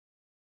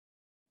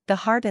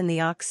The hart in the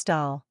ox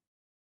stall.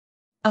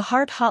 A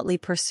hart hotly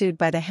pursued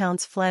by the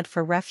hounds fled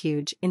for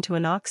refuge into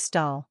an ox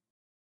stall,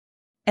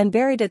 and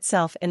buried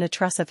itself in a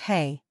truss of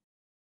hay,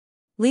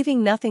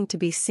 leaving nothing to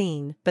be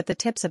seen but the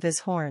tips of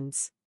his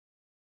horns.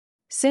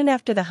 Soon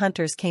after the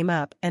hunters came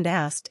up and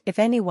asked if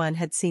anyone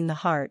had seen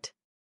the hart.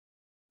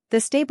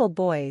 The stable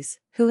boys,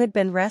 who had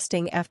been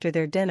resting after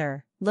their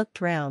dinner, looked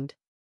round,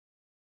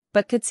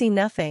 but could see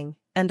nothing,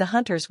 and the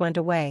hunters went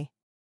away.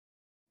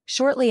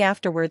 Shortly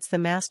afterwards the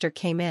master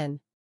came in,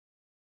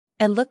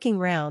 and looking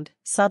round,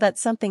 saw that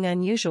something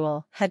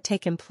unusual had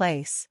taken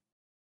place.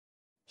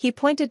 He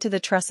pointed to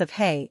the truss of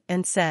hay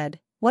and said,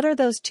 "What are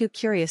those two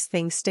curious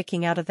things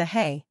sticking out of the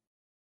hay?"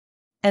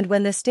 And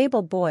when the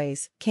stable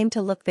boys came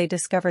to look they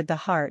discovered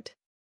the hart,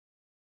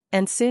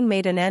 and soon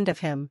made an end of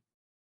him.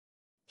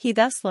 He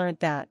thus learnt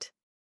that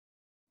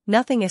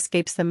nothing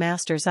escapes the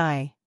master's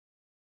eye.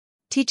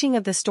 Teaching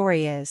of the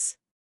story is: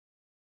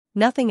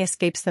 nothing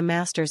escapes the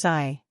master's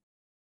eye.